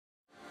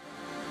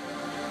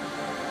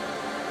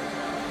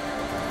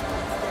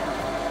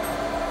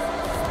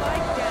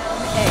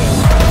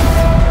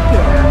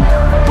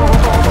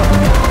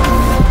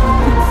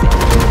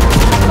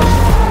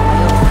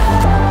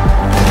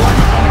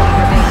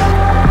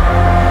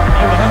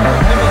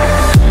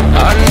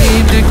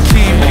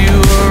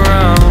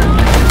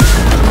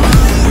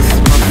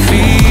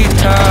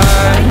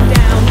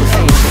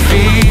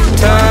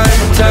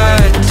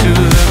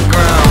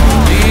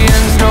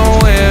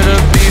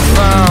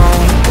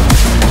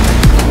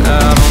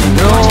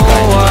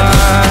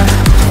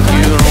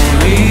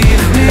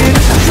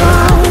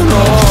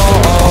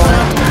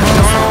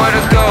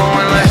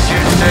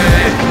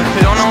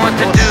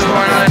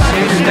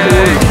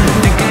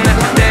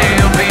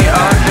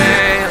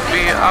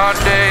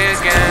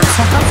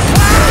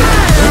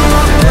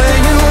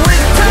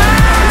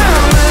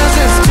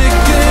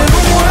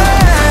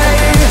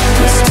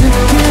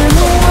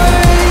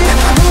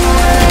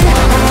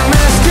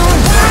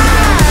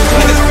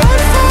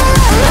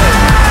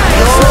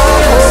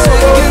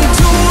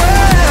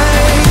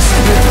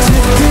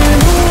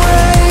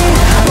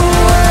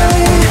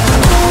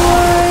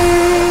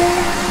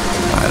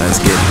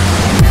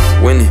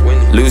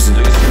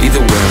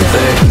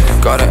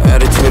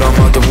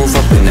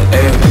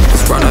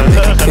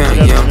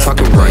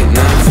talking right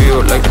now.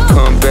 Feel like a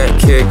comeback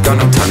kick, got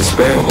no time to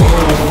spare.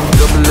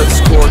 Double up the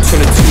score,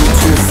 turn it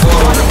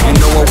 2-2-4. You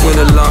know I win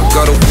a lot,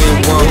 gotta win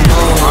one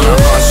more. On the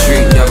hot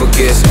street, never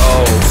gets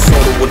old.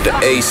 Soda with the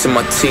ace and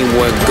my team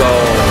went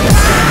gold.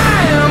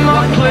 Why am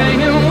I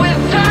playing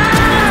with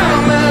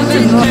time as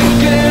it's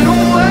ticking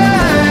away?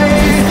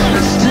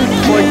 It's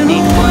ticking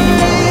away.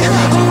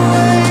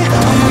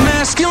 I'm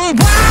asking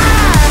why.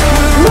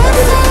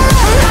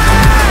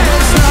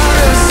 It's not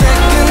a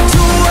second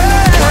to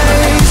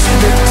waste.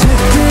 It's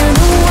ticking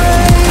away.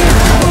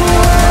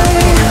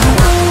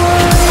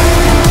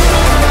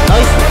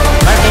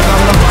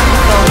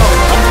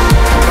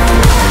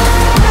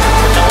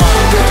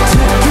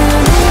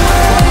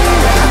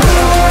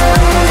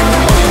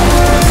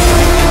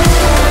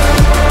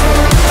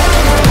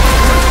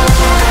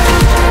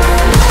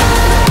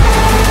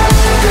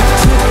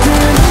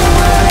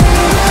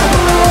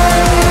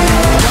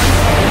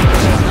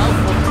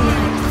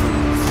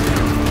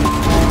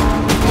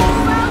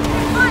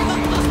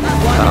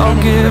 I'll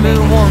give it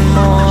one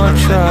more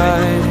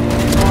try.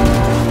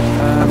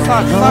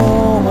 I don't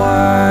know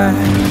why,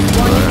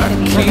 but I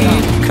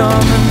keep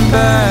coming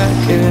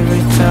back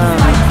every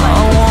time.